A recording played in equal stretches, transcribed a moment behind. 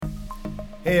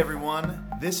Hey everyone,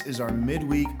 this is our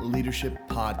midweek leadership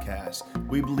podcast.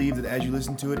 We believe that as you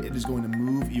listen to it, it is going to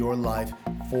move your life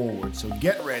forward. So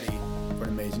get ready for an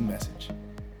amazing message.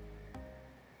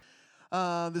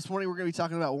 This morning we're going to be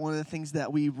talking about one of the things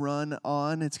that we run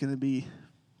on. It's going to be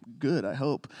good, I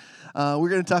hope. We're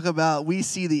going to talk about we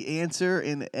see the answer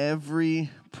in every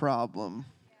problem.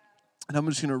 And I'm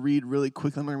just going to read really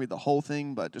quickly. I'm not going to read the whole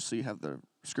thing, but just so you have the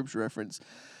scripture reference.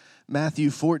 Matthew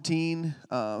 14,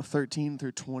 13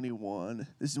 through 21.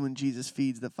 This is when Jesus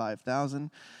feeds the 5,000.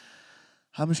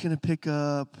 I'm just going to pick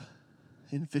up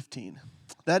in 15.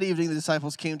 That evening the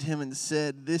disciples came to him and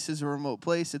said, "This is a remote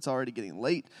place. It's already getting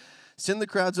late. Send the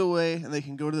crowds away, and they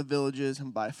can go to the villages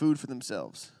and buy food for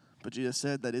themselves." But Jesus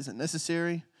said, "That isn't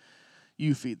necessary.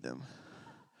 You feed them."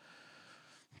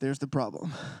 There's the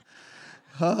problem.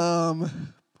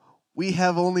 We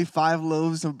have only 5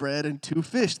 loaves of bread and 2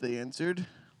 fish, they answered.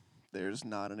 There's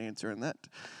not an answer in that.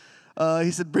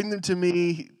 He said, "Bring them to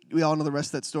me." We all know the rest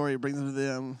of that story. He brings them to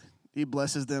them. He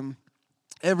blesses them.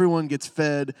 Everyone gets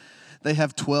fed. They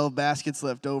have 12 baskets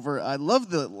left over. I love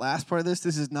the last part of this.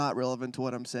 This is not relevant to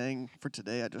what I'm saying for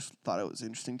today. I just thought it was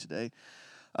interesting today.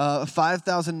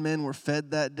 5,000 men were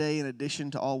fed that day in addition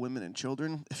to all women and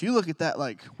children. If you look at that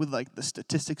with the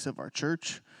statistics of our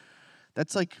church,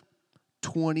 that's like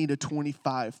 20 to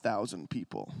 25,000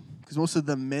 people. Because most of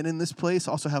the men in this place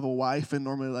also have a wife and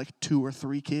normally 2 or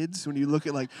 3 kids. When you look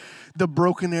at the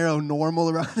Broken Arrow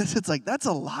normal around this, it's that's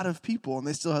a lot of people. And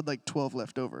they still had 12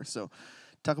 left over. So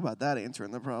talk about that answering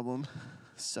the problem.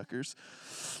 Suckers.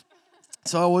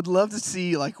 So I would love to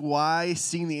see why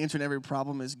seeing the answer in every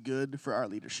problem is good for our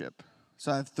leadership.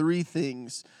 So I have 3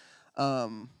 things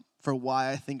for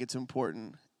why I think it's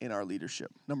important in our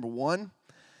leadership. Number 1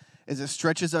 is it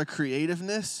stretches our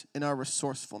creativeness and our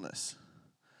resourcefulness.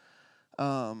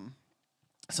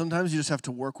 Sometimes you just have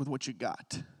to work with what you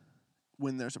got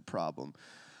when there's a problem.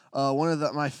 One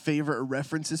of my favorite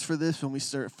references for this when we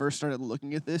first started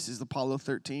looking at this is Apollo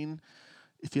 13.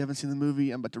 If you haven't seen the movie,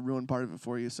 I'm about to ruin part of it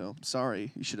for you, so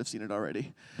sorry. You should have seen it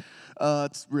already.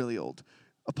 It's really old.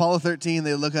 Apollo 13,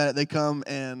 they look at it, they come,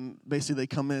 and basically they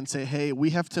come in and say, "Hey,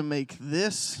 we have to make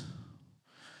this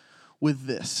with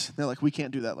this." They're like, "We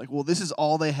can't do that." Well, this is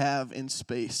all they have in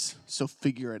space, so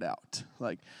figure it out.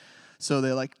 So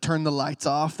they turn the lights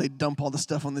off. They dump all the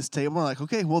stuff on this table. I'm like,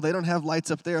 "Okay, well, they don't have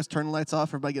lights up there. Let's turn the lights off.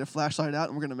 Everybody get a flashlight out,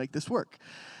 and we're going to make this work."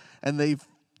 And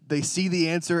they see the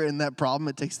answer in that problem.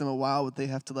 It takes them a while, but they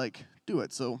have to do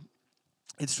it. So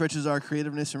it stretches our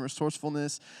creativeness and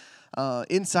resourcefulness.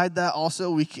 Inside that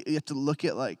also, you have to look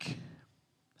at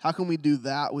how can we do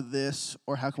that with this,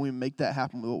 or how can we make that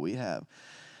happen with what we have?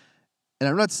 And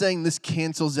I'm not saying this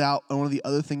cancels out one of the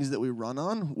other things that we run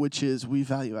on, which is we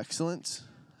value excellence.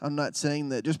 I'm not saying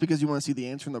that just because you want to see the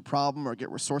answer in the problem or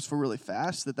get resourceful really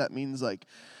fast, that means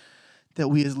that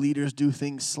we as leaders do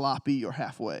things sloppy or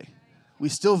halfway. We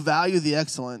still value the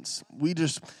excellence. We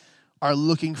just are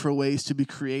looking for ways to be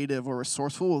creative or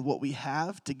resourceful with what we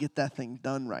have to get that thing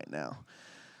done right now.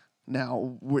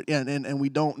 Now, and we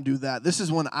don't do that. This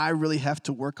is when I really have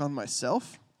to work on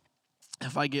myself.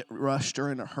 If I get rushed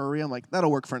or in a hurry, I'm like, that'll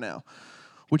work for now,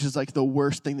 which is the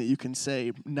worst thing that you can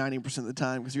say 90% of the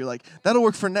time, because you're like, that'll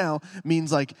work for now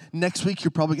means next week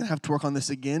you're probably going to have to work on this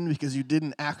again because you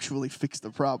didn't actually fix the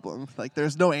problem.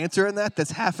 There's no answer in that. That's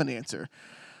half an answer,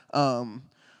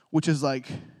 which is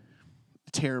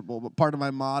terrible. But part of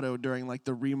my motto during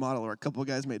the remodel, or a couple of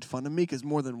guys made fun of me because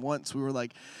more than once we were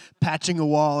patching a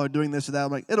wall or doing this or that.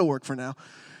 I'm like, it'll work for now.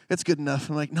 It's good enough.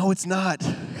 I'm like, no, it's not,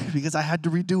 because I had to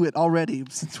redo it already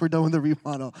since we're done with the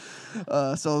remodel.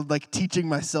 So teaching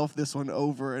myself this one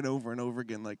over and over and over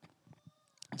again.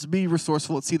 Let's be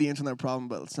resourceful. Let's see the answer to that problem,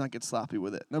 but let's not get sloppy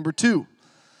with it. Number 2,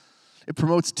 it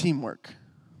promotes teamwork,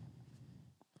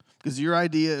 because your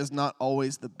idea is not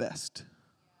always the best.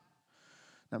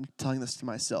 I'm telling this to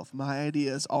myself. My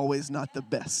idea is always not the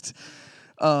best.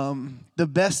 The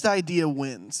best idea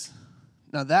wins.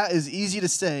 Now, that is easy to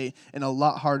say and a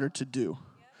lot harder to do.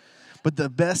 But the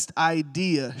best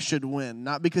idea should win,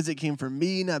 not because it came from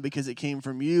me, not because it came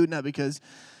from you, not because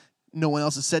no one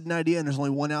else has said an idea and there's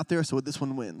only one out there, so this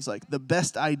one wins. The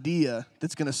best idea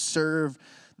that's going to serve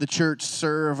the church,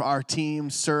 serve our team,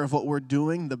 serve what we're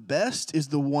doing, the best is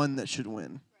the one that should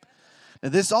win. Now,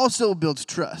 this also builds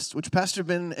trust, which Pastor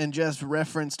Ben and Jess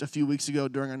referenced a few weeks ago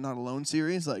during our Not Alone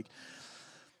series.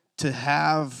 To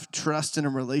have trust in a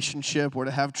relationship or to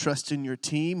have trust in your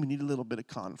team, you need a little bit of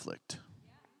conflict.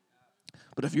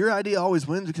 But if your idea always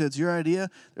wins because it's your idea,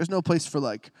 there's no place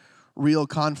for real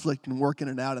conflict and working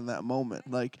it out in that moment.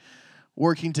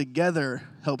 Working together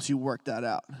helps you work that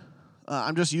out.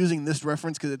 I'm just using this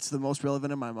reference because it's the most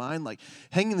relevant in my mind. Like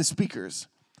hanging the speakers.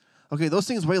 Okay, those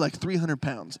things weigh like 300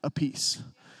 pounds a piece.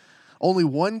 Only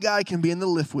one guy can be in the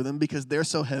lift with them because they're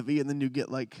so heavy, and then you get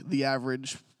like the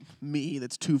average me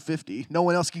that's 250. No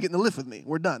one else can get in the lift with me.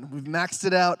 We're done. We've maxed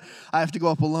it out. I have to go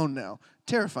up alone now.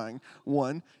 Terrifying.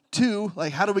 1. 2,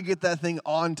 like how do we get that thing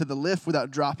onto the lift without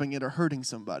dropping it or hurting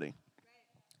somebody?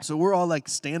 So we're all like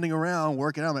standing around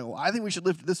working out. I'm like, well, I think we should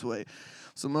lift it this way.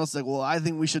 Someone else is like, well, I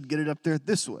think we should get it up there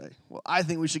this way. Well, I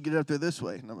think we should get it up there this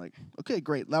way. And I'm like, okay,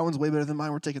 great. That one's way better than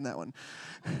mine. We're taking that one.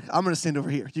 I'm going to stand over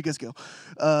here. You guys go.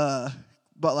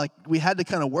 But, like, we had to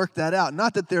kind of work that out.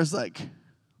 Not that there's, like,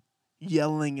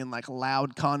 yelling and, like,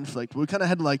 loud conflict. We kind of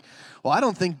had to, like, well, I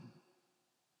don't think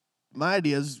my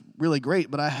idea is really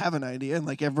great, but I have an idea. And,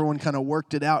 like, everyone kind of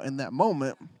worked it out in that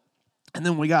moment. And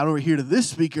then we got over here to this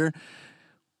speaker,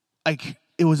 like,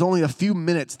 it was only a few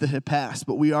minutes that had passed,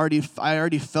 but I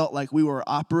already felt like we were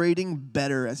operating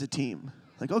better as a team.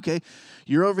 Like, okay,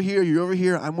 you're over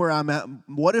here, I'm where I'm at.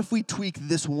 What if we tweak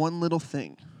this one little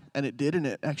thing? And it did, and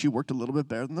it actually worked a little bit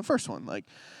better than the first one. Like,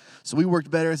 so we worked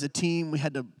better as a team. We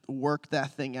had to work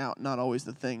that thing out, not always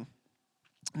the thing.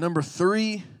 Number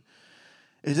 3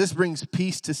 is this brings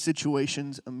peace to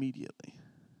situations immediately.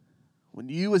 When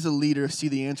you as a leader see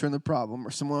the answer in the problem, or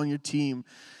someone on your team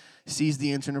sees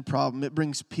the answer in a problem, it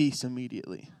brings peace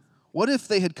immediately. What if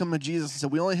they had come to Jesus and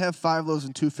said, we only have 5 loaves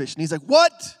and 2 fish? And he's like,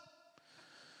 what?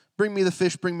 Bring me the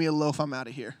fish, bring me a loaf, I'm out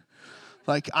of here.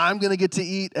 Like, I'm going to get to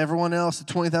eat. Everyone else, the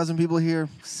 20,000 people here,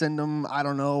 send them, I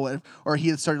don't know. Or he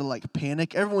had started to, like,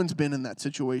 panic. Everyone's been in that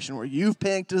situation where you've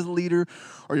panicked as a leader,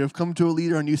 or you've come to a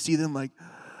leader and you see them, like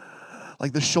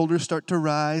the shoulders start to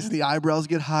rise, the eyebrows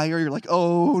get higher. You're like,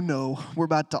 oh, no, we're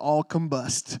about to all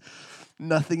combust.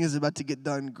 Nothing is about to get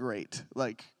done great.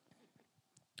 Like,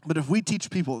 but if we teach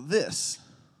people this,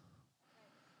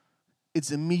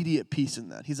 it's immediate peace in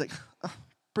that. He's like, oh,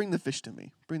 bring the fish to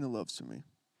me. Bring the loaves to me.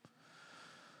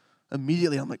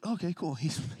 Immediately, I'm like, okay, cool.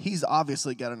 He's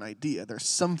obviously got an idea. There's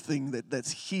something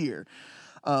that's here.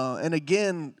 And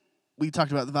again, we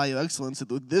talked about the value of excellence.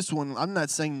 With this one, I'm not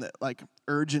saying that like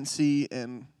urgency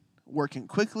and working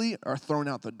quickly are thrown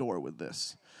out the door with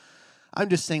this. I'm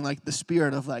just saying like the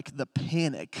spirit of like the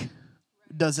panic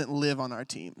doesn't live on our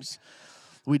teams.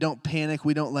 We don't panic.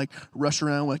 We don't like rush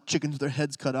around like chickens with their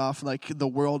heads cut off like the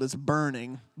world is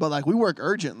burning. But like we work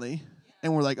urgently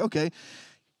and we're like, okay,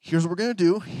 here's what we're going to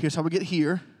do. Here's how we get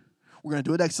here. We're going to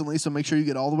do it excellently, so make sure you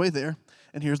get all the way there.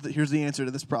 And here's the answer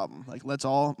to this problem. Like let's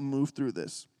all move through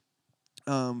this.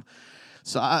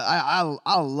 So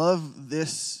I love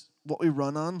this, what we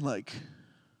run on, like,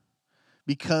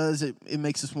 because it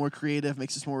makes us more creative,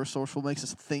 makes us more resourceful, makes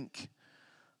us think,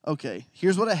 okay,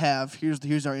 here's what I have,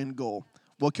 here's our end goal.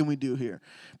 What can we do here?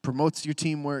 Promotes your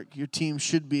teamwork. Your team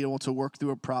should be able to work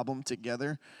through a problem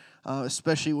together,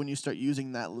 especially when you start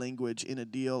using that language in a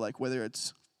deal, like whether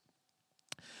it's,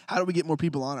 how do we get more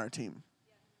people on our team?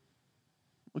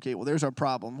 Okay, well, there's our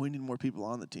problem. We need more people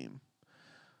on the team.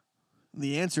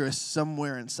 The answer is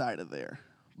somewhere inside of there.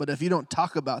 But if you don't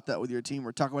talk about that with your team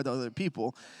or talk about that with other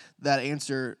people, that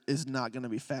answer is not going to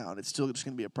be found. It's still just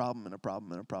going to be a problem and a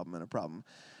problem and a problem and a problem.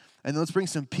 And let's bring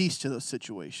some peace to those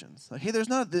situations. Like, hey, there's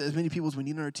not as many people as we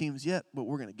need on our teams yet, but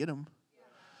we're going to get them.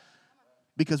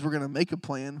 Because we're going to make a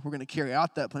plan. We're going to carry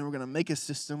out that plan. We're going to make a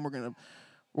system. We're going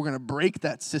to break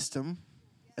that system.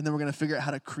 And then we're going to figure out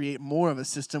how to create more of a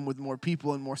system with more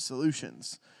people and more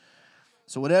solutions.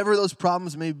 So whatever those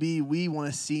problems may be, we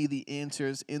want to see the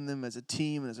answers in them as a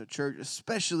team and as a church.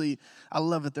 Especially, I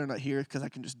love that they're not here because I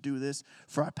can just do this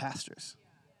for our pastors.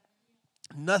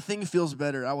 Nothing feels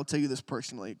better. I will tell you this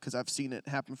personally because I've seen it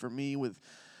happen for me with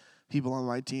people on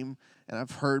my team. And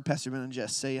I've heard Pastor Ben and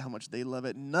Jess say how much they love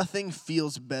it. Nothing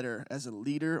feels better as a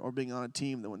leader or being on a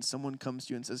team than when someone comes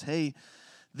to you and says, hey,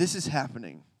 this is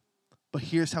happening, but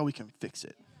here's how we can fix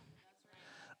it.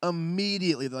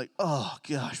 Immediately, they're like, oh,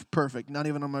 gosh, perfect. Not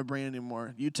even on my brain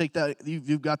anymore. You take that,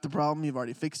 you've got the problem, you've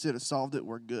already fixed it or solved it,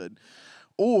 we're good.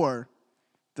 Or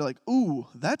they're like, ooh,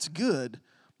 that's good,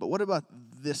 but what about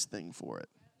this thing for it?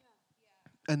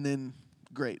 And then,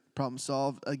 great, problem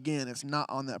solved. Again, it's not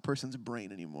on that person's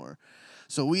brain anymore.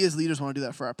 So we as leaders want to do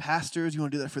that for our pastors. You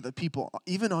want to do that for the people,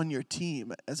 even on your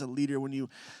team as a leader when you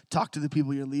talk to the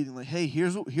people you're leading. Like, hey,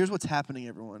 here's what's happening,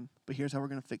 everyone, but here's how we're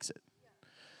going to fix it.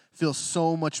 Feels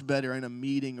so much better in a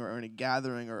meeting or in a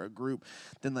gathering or a group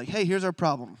than like, hey, here's our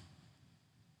problem.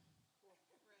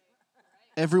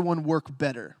 Everyone work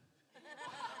better.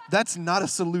 That's not a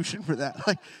solution for that.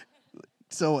 Like,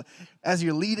 So as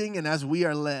you're leading and as we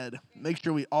are led, make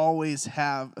sure we always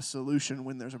have a solution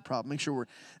when there's a problem. Make sure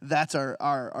that's our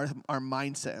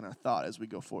mindset and our thought as we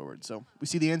go forward. So we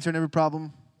see the answer in every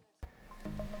problem.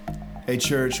 Hey,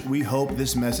 church, we hope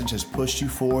this message has pushed you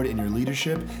forward in your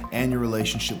leadership and your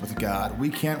relationship with God. We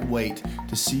can't wait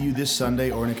to see you this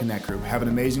Sunday or in a Connect group. Have an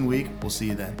amazing week. We'll see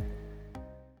you then.